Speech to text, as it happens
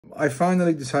I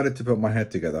finally decided to put my head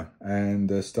together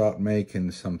and start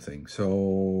making something.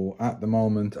 So at the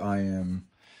moment I am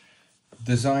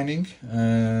designing.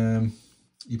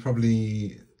 You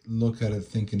probably look at it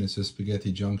thinking it's a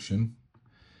spaghetti junction.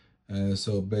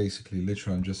 So basically,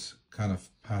 literally, I'm just kind of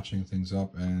patching things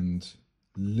up and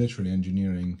literally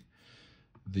engineering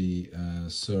the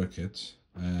circuit.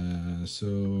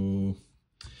 So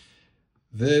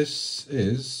this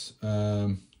is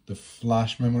the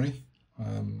flash memory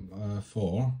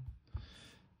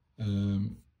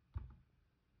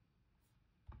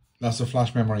that's the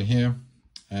flash memory here,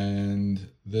 and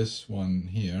this one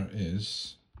here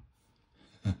is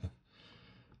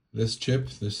this chip,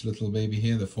 this little baby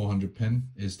here, the 400 pin,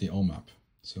 is the OMAP.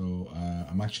 So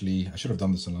I should have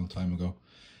done this a long time ago.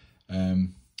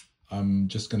 I'm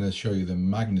just going to show you the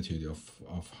magnitude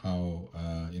of how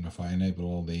if I enable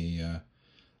all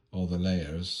the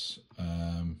layers,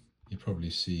 you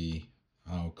probably see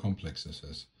how complex this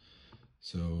is.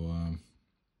 So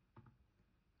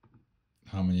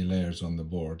how many layers on the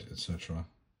board, etc.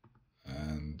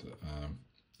 And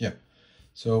yeah,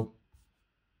 so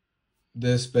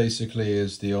this basically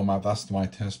is the OMAP. That's my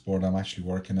test board I'm actually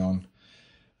working on,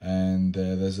 and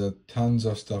there's tons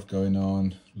of stuff going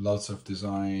on, lots of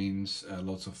designs,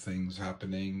 lots of things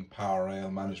happening, power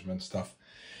rail management stuff.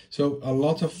 So a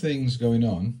lot of things going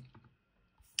on,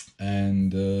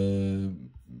 and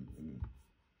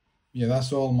yeah,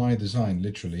 that's all my design,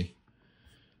 literally.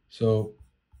 So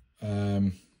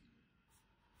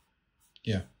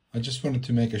yeah, I just wanted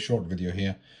to make a short video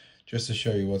here just to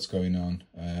show you what's going on,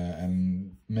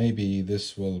 and maybe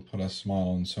this will put a smile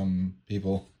on some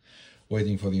people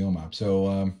waiting for the OMAP.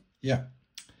 So yeah,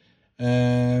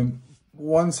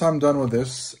 once I'm done with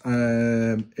this,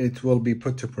 it will be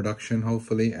put to production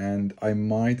hopefully, and I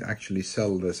might actually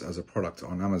sell this as a product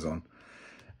on Amazon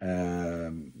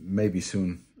maybe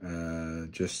soon,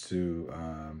 just to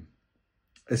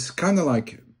it's kind of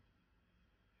like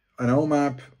an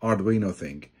OMAP Arduino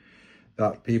thing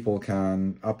that people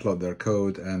can upload their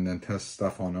code and then test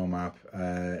stuff on OMAP.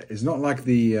 It's not like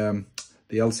the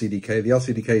LCDK. The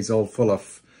LCDK is all full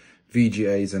of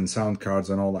VGAs and sound cards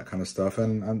and all that kind of stuff.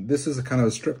 And this is a kind of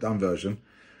a stripped down version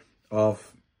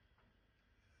of,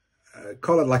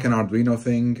 call it like an Arduino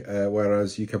thing,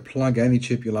 whereas you can plug any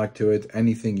chip you like to it,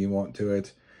 anything you want to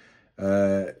it,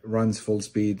 runs full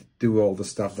speed, do all the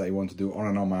stuff that you want to do on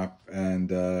an OMAP,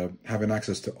 and having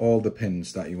access to all the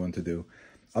pins that you want to do,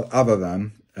 other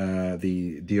than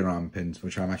the DRAM pins,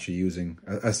 which I'm actually using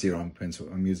as DRAM pins.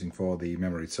 I'm using for the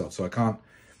memory itself. So I can't,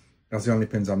 that's the only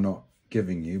pins I'm not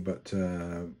giving you, but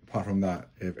apart from that,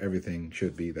 everything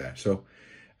should be there. So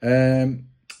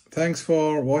thanks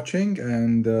for watching,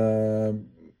 and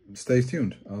stay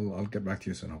tuned. I'll get back to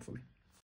you soon, hopefully.